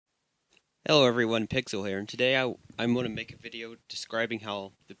Hello everyone, Pixel here, and today I'm going to make a video describing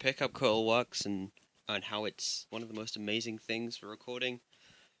how the pickup coil works and how it's one of the most amazing things for recording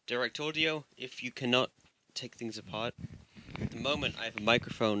direct audio if you cannot take things apart. At the moment I have a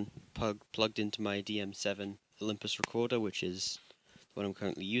microphone plugged into my DM7 Olympus recorder, which is the one I'm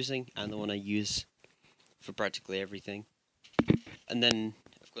currently using and the one I use for practically everything. And then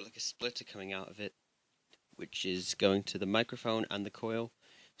I've got like a splitter coming out of it, which is going to the microphone and the coil.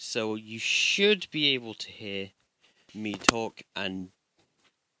 So you should be able to hear me talk and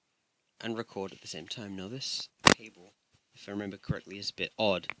record at the same time. Now this cable, if I remember correctly, is a bit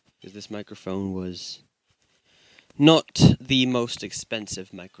odd because this microphone was not the most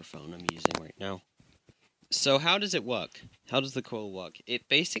expensive microphone I'm using right now. So how does it work? How does the coil work? It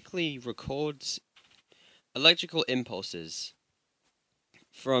basically records electrical impulses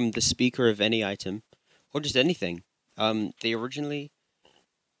from the speaker of any item, or just anything. They originally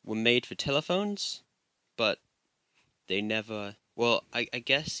were made for telephones, but they never... Well, I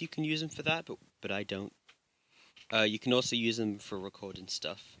guess you can use them for that, but I don't. You can also use them for recording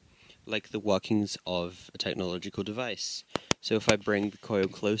stuff, like the workings of a technological device. So if I bring the coil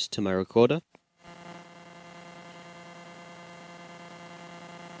close to my recorder,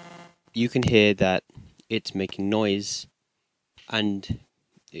 you can hear that it's making noise, and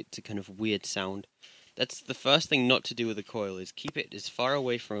it's a kind of weird sound. That's the first thing not to do with the coil, is keep it as far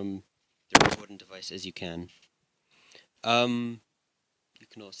away from the recording device as you can. You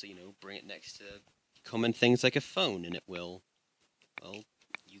can also, bring it next to common things like a phone, and it will, well,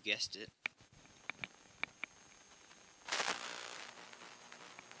 you guessed it.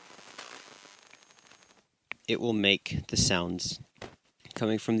 It will make the sounds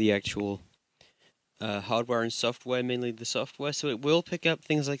coming from the actual hardware and software, mainly the software, so it will pick up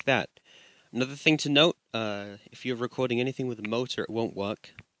things like that. Another thing to note, if you're recording anything with a motor, it won't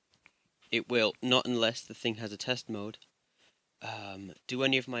work. It will, not unless the thing has a test mode. Do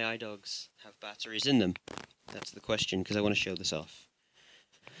any of my iDogs have batteries in them? That's the question, because I want to show this off.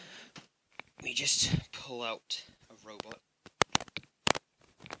 Let me just pull out a robot.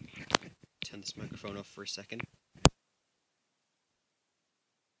 Turn this microphone off for a second.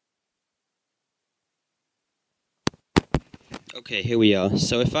 Okay, here we are.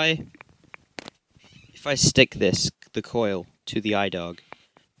 So if I stick the coil, to the iDog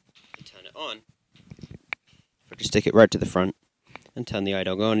and turn it on, if I just stick it right to the front and turn the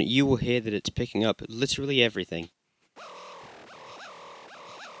iDog on, you will hear that it's picking up literally everything.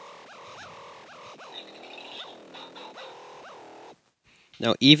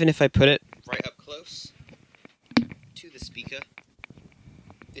 Now, even if I put it right up close to the speaker,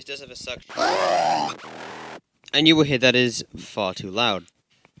 it does have a suction, and you will hear that is far too loud.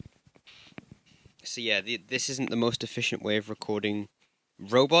 So yeah, this isn't the most efficient way of recording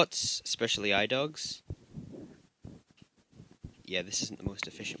robots, especially iDogs. Yeah, this isn't the most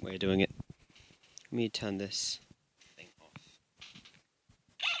efficient way of doing it. Let me turn this thing off.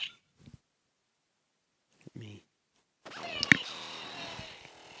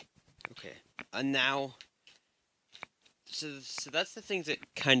 Okay, and now... So that's the things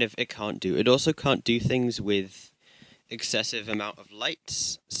it can't do. It also can't do things with excessive amount of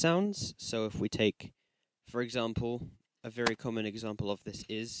lights sounds. So if we take, for example, a very common example of this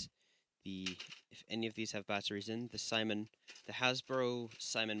is if any of these have batteries in, the Hasbro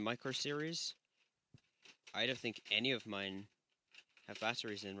Simon Micro Series. I don't think any of mine have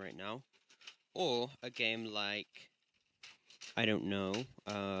batteries in right now. Or a game like, I don't know,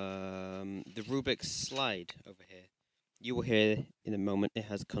 the Rubik's Slide over here. You will hear in a moment it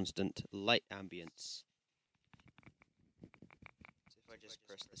has constant light ambience. So if I just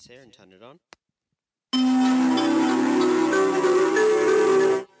press this here and turn it on.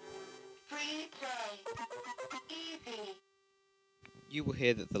 Free play. Easy. You will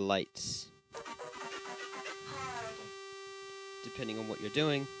hear that the lights, depending on what you're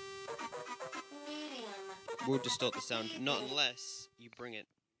doing, will distort the sound, not unless you bring it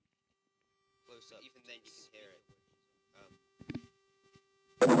close up. Even then you can hear it.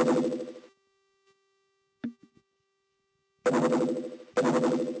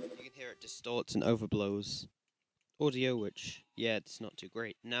 You can hear it distorts and overblows audio, which, yeah, it's not too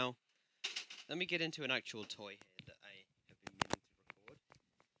great. Now, let me get into an actual toy here that I have been meaning to record,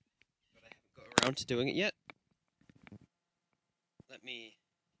 but I haven't got around to doing it yet. Let me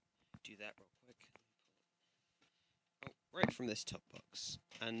do that real quick. Oh, right from this top box.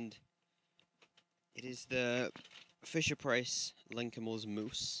 And it is the Fisher-Price Linkimals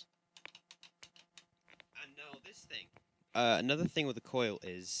Moose. And now this thing. Another thing with the coil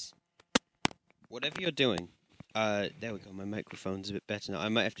is, whatever you're doing, There we go. My microphone's a bit better now. I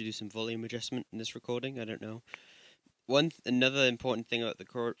might have to do some volume adjustment in this recording. I don't know. Another important thing about the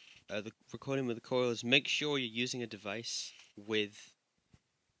recording with the coil is make sure you're using a device with.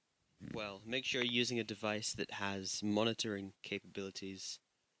 Well, make sure you're using a device that has monitoring capabilities.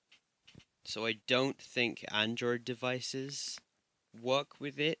 So I don't think Android devices work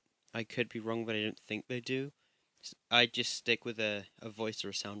with it. I could be wrong, but I don't think they do. I just stick with a voice or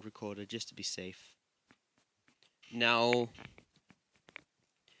a sound recorder just to be safe. Now,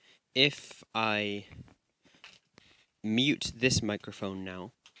 if I mute this microphone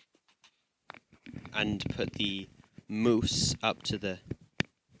now and put the moose up to the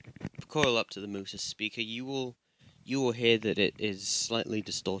coil up to the moose's speaker, you will hear that it is slightly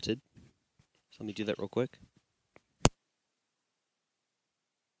distorted. So let me do that real quick.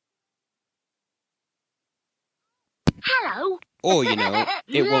 Hello. Or, you know,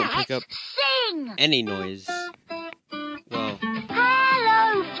 it won't pick up Sing. any noise. Well.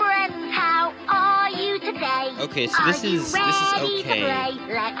 Hello, friends. How are you today? Okay, so this is okay.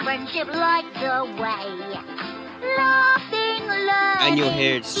 Let friendship light the way. Laughing, learning, and you'll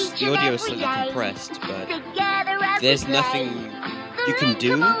hear the audio is slightly compressed, but there's nothing you can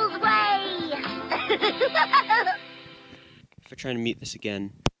do. If I try to mute this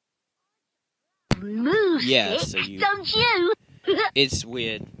again. Yeah, so don't you? It's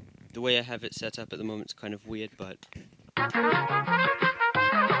weird. The way I have it set up at the moment is kind of weird, but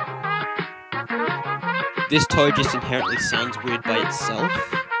this toy just inherently sounds weird by itself.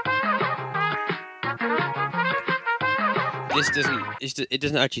 It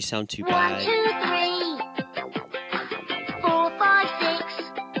doesn't actually sound too bad. 1, 2, 3, 4, 5,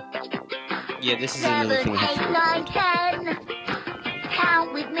 6. Yeah, this is another thing I have to 7, 8, 9, 10.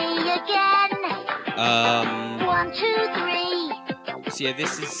 Count with me again. 1, 2, 3. So yeah,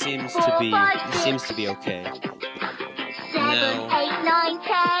 this seems to be okay. 7, 8, 9,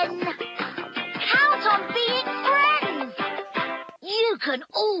 10. Count on being friends. You can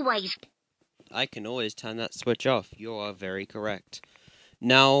always. I can always turn that switch off. You are very correct.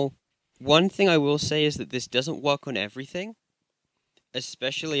 Now, one thing I will say is that this doesn't work on everything,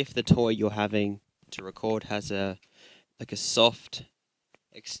 especially if the toy you're having to record has a soft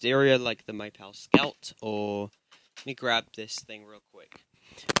exterior like the MyPal Scout, or let me grab this thing real quick.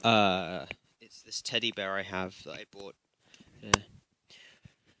 It's this teddy bear I have that I bought at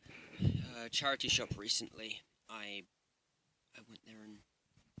a charity shop recently. I went there and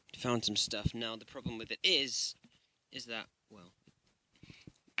found some stuff. Now the problem with it is that, well,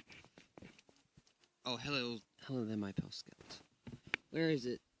 oh, hello there, MyPal Scout. Where is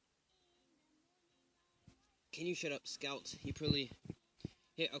it? Can you shut up, Scout? You probably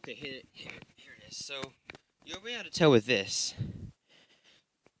here it is. So you'll be able to tell with this.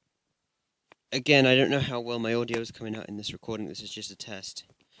 Again, I don't know how well my audio is coming out in this recording. This is just a test.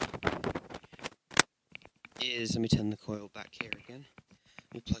 Let me turn the coil back here again.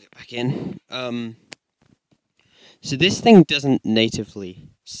 Let me plug it back in. So this thing doesn't natively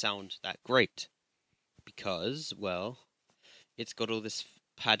sound that great because, well, it's got all this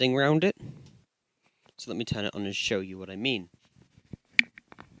padding around it. So let me turn it on and show you what I mean.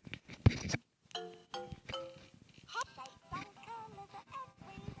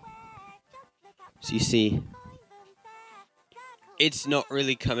 So you see, it's not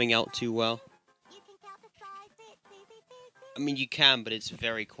really coming out too well. I mean, you can, but it's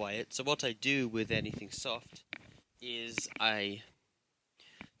very quiet. So what I do with anything soft is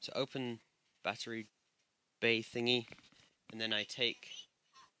open battery bay thingy, and then I take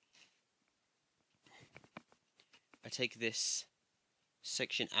this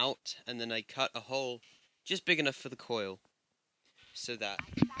section out, and then I cut a hole just big enough for the coil, so that,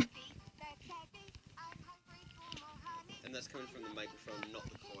 and that's coming from the microphone, not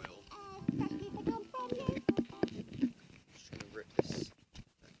the coil. Just trying to rip this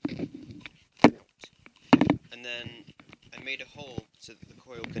out. And then I made a hole so that the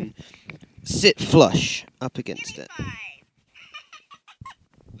coil can sit flush up against it.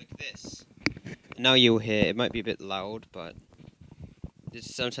 Like this. Now you'll hear, it might be a bit loud, but this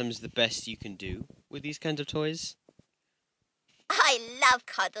is sometimes the best you can do with these kinds of toys. I love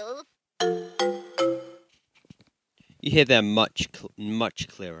cuddles. You hear they're much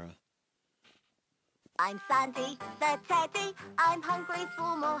clearer. I'm Sandy, the teddy. I'm hungry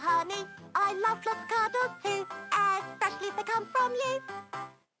for more honey. I love lots of cuddles too, especially if they come from you.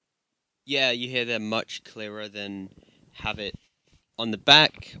 Yeah, you hear they're much clearer than have it on the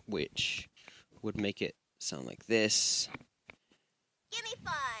back, which would make it sound like this. Give me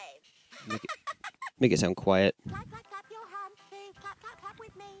 5. Make it sound quiet. Clap, clap, clap your hands too. Clap, clap, clap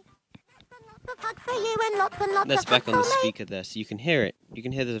with me. That's a lot Hugs for you and lots That's of back on the hugs for me. speaker there, so you can hear it. You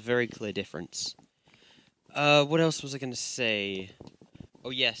can hear there's a very clear difference. What else was I going to say? Oh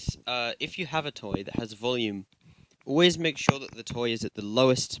yes, if you have a toy that has volume, always make sure that the toy is at the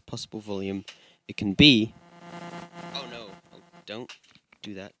lowest possible volume it can be. Oh no, don't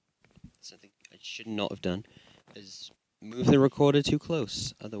do that. Something I should not have done is move the recorder too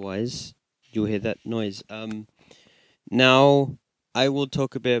close, otherwise you'll hear that noise. Now I will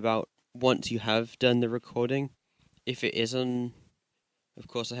talk a bit about once you have done the recording. If it is on, of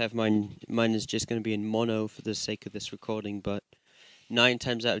course I have mine is just going to be in mono for the sake of this recording, but 9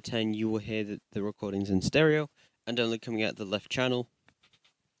 times out of 10 you will hear that the recording's in stereo and only coming out the left channel,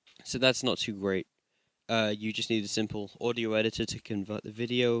 so that's not too great. You just need a simple audio editor to convert the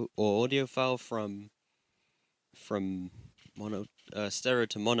video or audio file from mono, stereo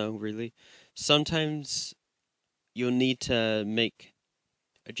to mono, really. Sometimes you'll need to make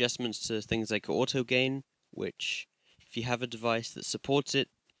adjustments to things like auto gain, which if you have a device that supports it,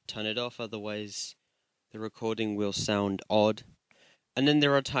 turn it off, otherwise the recording will sound odd. And then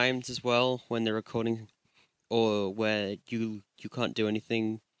there are times as well when the recording, or where you can't do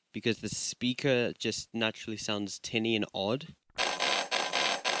anything because the speaker just naturally sounds tinny and odd.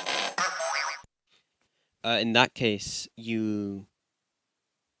 In that case, it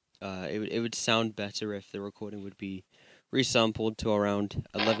would sound better if the recording would be resampled to around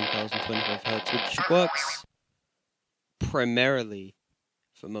 11,025 Hz, which works primarily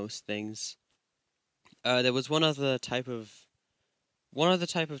for most things. There was one other type of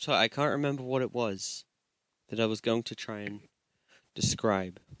toy, I can't remember what it was, that I was going to try and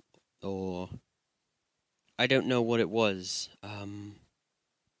describe, or I don't know what it was. Let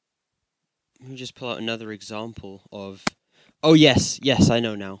me just pull out another example of... Oh yes, I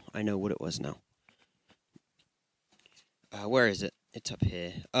know now. I know what it was now. Where is it? It's up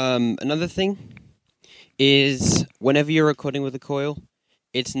here. Another thing is, whenever you're recording with a coil,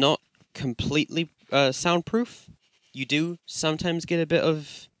 it's not completely soundproof. You do sometimes get a bit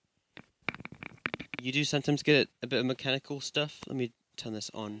of mechanical stuff. Let me turn this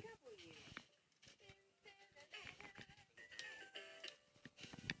on.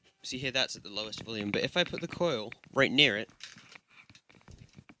 See here, that's at the lowest volume, but if I put the coil right near it,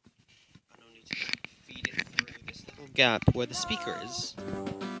 I don't need to feed it through this little gap where the speaker is.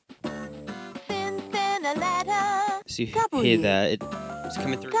 So you hear that, it's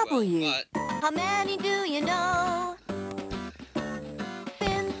coming through well, but... How many do you know?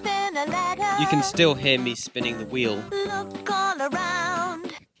 You can still hear me spinning the wheel. Look all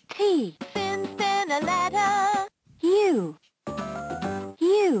around. T. Spin a letter. U.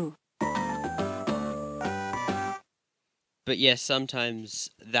 But yes, sometimes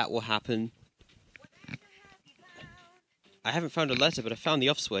that will happen. I haven't found a letter, but I found the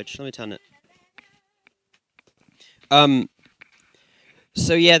off switch. Let me turn it.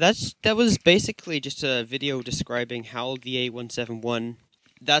 So yeah, that was basically just a video describing how the A171.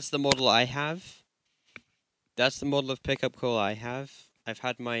 That's the model I have. That's the model of pickup coil I have. I've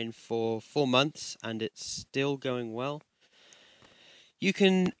had mine for 4 months, and it's still going well. You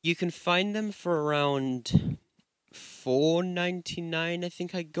can find them for around $4.99. I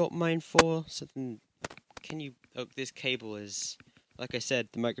think I got mine for something. Oh, this cable is, like I said,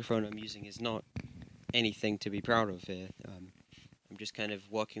 the microphone I'm using is not anything to be proud of here. I'm just kind of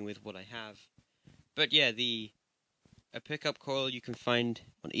working with what I have. But yeah, a pickup coil you can find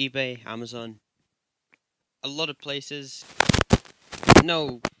on eBay, Amazon, a lot of places.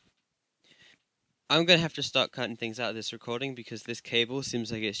 No, I'm gonna have to start cutting things out of this recording because this cable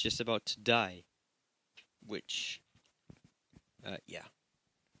seems like it's just about to die. Which, yeah.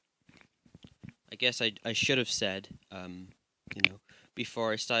 I guess I should have said,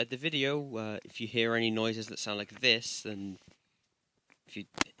 before I started the video, if you hear any noises that sound like this, then if you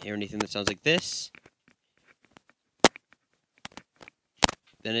hear anything that sounds like this,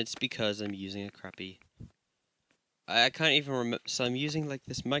 then it's because I'm using a crappy... I can't even remember... So I'm using, like,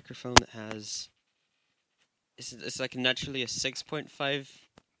 this microphone that has... It's like naturally a 6.5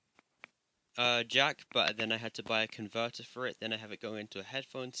 jack, but then I had to buy a converter for it, then I have it going into a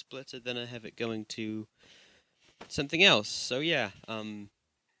headphone splitter, then I have it going to something else. So yeah,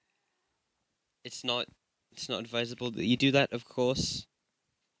 it's not advisable that you do that, of course.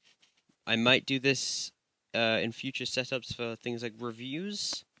 I might do this in future setups for things like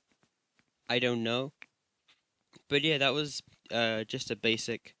reviews. I don't know. But yeah, that was just a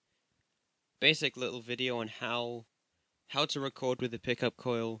basic little video on how to record with a pickup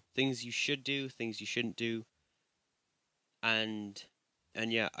coil, things you should do, things you shouldn't do. And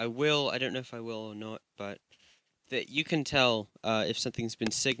yeah, I don't know if I will or not, but that you can tell if something's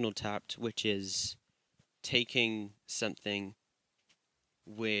been signal tapped, which is taking something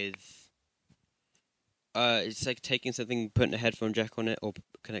with it's like taking something, putting a headphone jack on it, or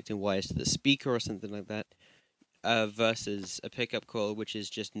connecting wires to the speaker or something like that, versus a pickup coil, which is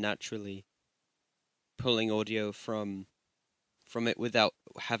just naturally pulling audio from it without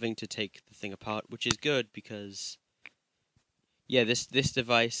having to take the thing apart, which is good because yeah, this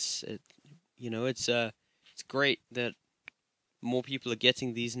device, it's great that more people are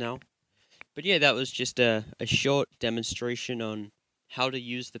getting these now. But yeah, that was just a short demonstration on how to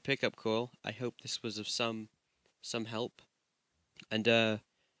use the pickup coil. I hope this was of some help, and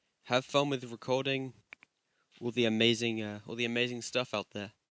have fun with recording all the amazing stuff out there.